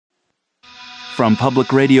From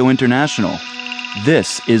Public Radio International,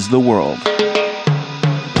 this is The World.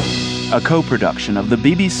 A co-production of the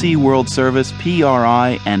BBC World Service,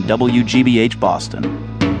 PRI, and WGBH Boston.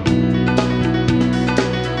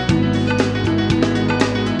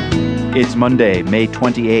 It's Monday, May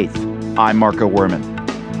 28th. I'm Marco Werman.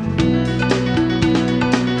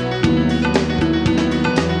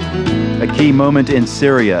 A key moment in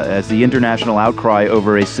Syria as the international outcry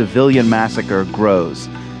over a civilian massacre grows.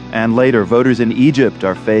 And later, voters in Egypt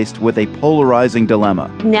are faced with a polarizing dilemma.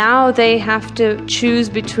 Now they have to choose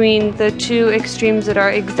between the two extremes that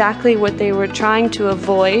are exactly what they were trying to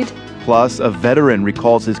avoid. Plus, a veteran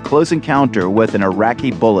recalls his close encounter with an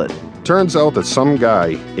Iraqi bullet. Turns out that some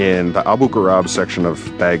guy in the Abu Ghraib section of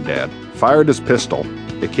Baghdad fired his pistol.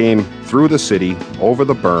 It came through the city, over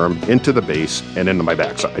the berm, into the base, and into my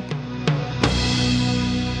backside.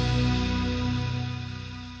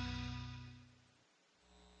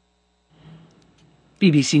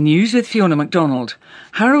 BBC News with Fiona MacDonald.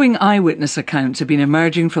 Harrowing eyewitness accounts have been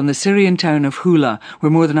emerging from the Syrian town of Hula, where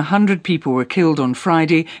more than 100 people were killed on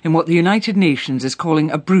Friday in what the United Nations is calling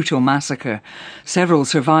a brutal massacre. Several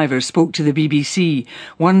survivors spoke to the BBC.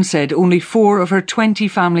 One said only 4 of her 20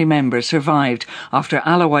 family members survived after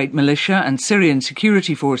Alawite militia and Syrian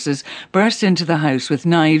security forces burst into the house with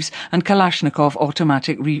knives and Kalashnikov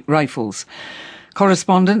automatic rifles.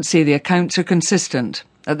 Correspondents say the accounts are consistent.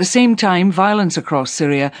 At the same time, violence across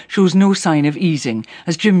Syria shows no sign of easing,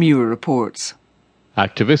 as Jim Muir reports.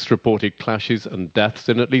 Activists reported clashes and deaths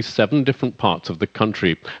in at least 7 different parts of the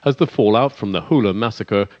country, as the fallout from the Hula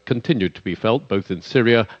massacre continued to be felt both in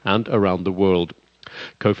Syria and around the world.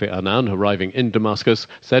 Kofi Annan, arriving in Damascus,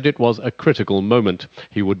 said it was a critical moment.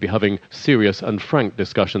 He would be having serious and frank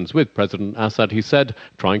discussions with President Assad, he said,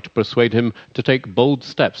 trying to persuade him to take bold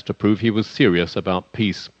steps to prove he was serious about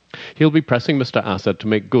peace. He'll be pressing Mr. Assad to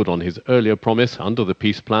make good on his earlier promise under the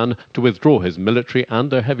peace plan to withdraw his military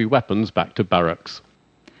and their heavy weapons back to barracks.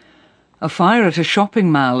 A fire at a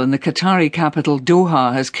shopping mall in the Qatari capital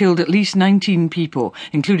Doha has killed at least 19 people,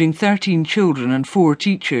 including 13 children and 4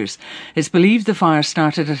 teachers. It's believed the fire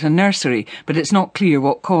started at a nursery, but it's not clear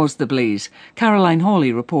what caused the blaze. Caroline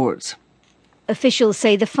Hawley reports. Officials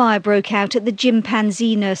say the fire broke out at the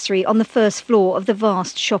chimpanzee nursery on the first floor of the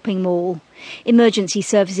vast shopping mall. Emergency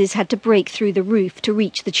services had to break through the roof to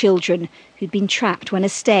reach the children, who'd been trapped when a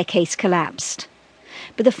staircase collapsed.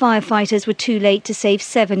 But the firefighters were too late to save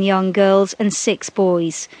 7 young girls and 6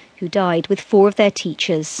 boys, who died with 4 of their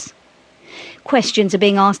teachers. Questions are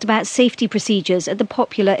being asked about safety procedures at the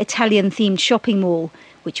popular Italian-themed shopping mall,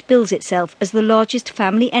 which bills itself as the largest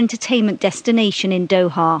family entertainment destination in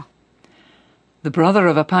Doha. The brother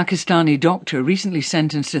of a Pakistani doctor recently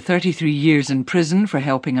sentenced to 33 years in prison for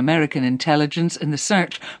helping American intelligence in the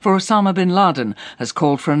search for Osama bin Laden has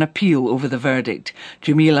called for an appeal over the verdict.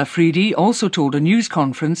 Jamil Afridi also told a news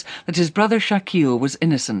conference that his brother Shakil was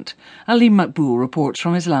innocent. Alim Makboul reports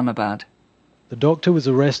from Islamabad. The doctor was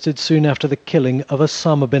arrested soon after the killing of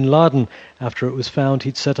Osama bin Laden, after it was found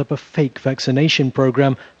he'd set up a fake vaccination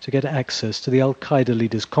program to get access to the Al-Qaeda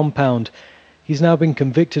leader's compound. He's now been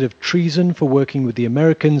convicted of treason for working with the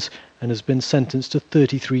Americans and has been sentenced to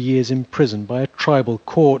 33 years in prison by a tribal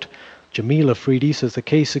court. Jamil Afridi says the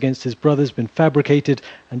case against his brother has been fabricated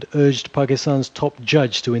and urged Pakistan's top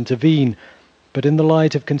judge to intervene. But in the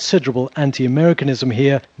light of considerable anti-Americanism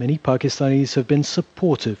here, many Pakistanis have been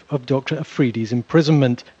supportive of Dr. Afridi's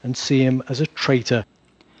imprisonment and see him as a traitor.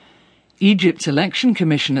 Egypt's election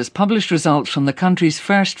commission has published results from the country's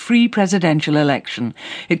first free presidential election.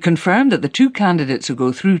 It confirmed that the 2 candidates who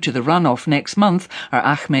go through to the runoff next month are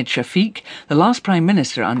Ahmed Shafiq, the last prime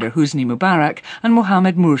minister under Hosni Mubarak, and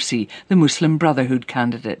Mohamed Morsi, the Muslim Brotherhood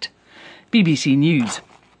candidate. BBC News.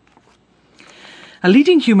 A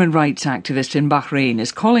leading human rights activist in Bahrain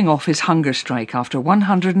is calling off his hunger strike after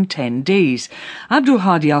 110 days. Abdul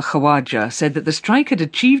Hadi Al-Khawaja said that the strike had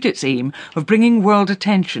achieved its aim of bringing world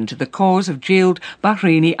attention to the cause of jailed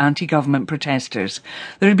Bahraini anti-government protesters.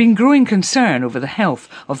 There had been growing concern over the health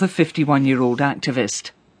of the 51-year-old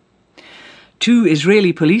activist. 2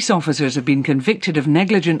 Israeli police officers have been convicted of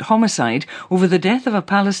negligent homicide over the death of a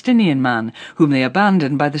Palestinian man whom they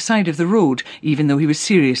abandoned by the side of the road, even though he was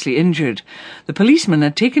seriously injured. The policeman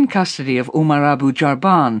had taken custody of Omar Abu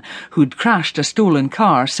Jarban, who'd crashed a stolen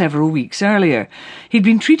car several weeks earlier. He'd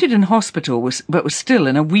been treated in hospital but was still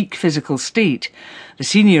in a weak physical state. The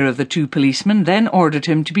senior of the 2 policemen then ordered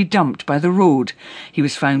him to be dumped by the road. He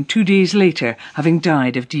was found 2 days later, having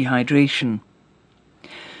died of dehydration.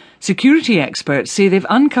 Security experts say they've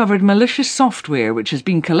uncovered malicious software which has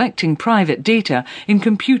been collecting private data in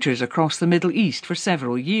computers across the Middle East for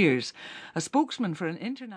several years. A spokesman for an international